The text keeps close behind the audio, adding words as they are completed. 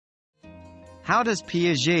How does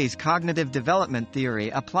Piaget's cognitive development theory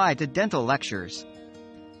apply to dental lectures?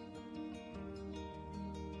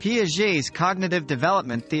 Piaget's cognitive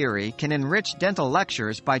development theory can enrich dental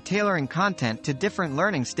lectures by tailoring content to different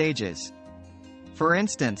learning stages. For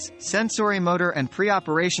instance, sensory-motor and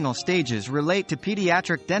preoperational stages relate to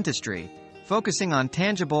pediatric dentistry, focusing on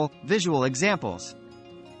tangible, visual examples.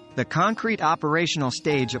 The concrete operational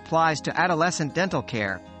stage applies to adolescent dental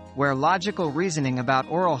care, where logical reasoning about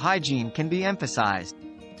oral hygiene can be emphasized.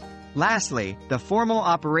 Lastly, the formal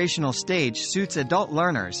operational stage suits adult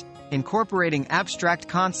learners, incorporating abstract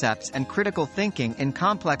concepts and critical thinking in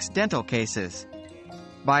complex dental cases.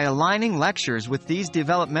 By aligning lectures with these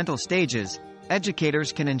developmental stages,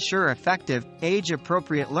 educators can ensure effective,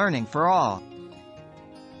 age-appropriate learning for all.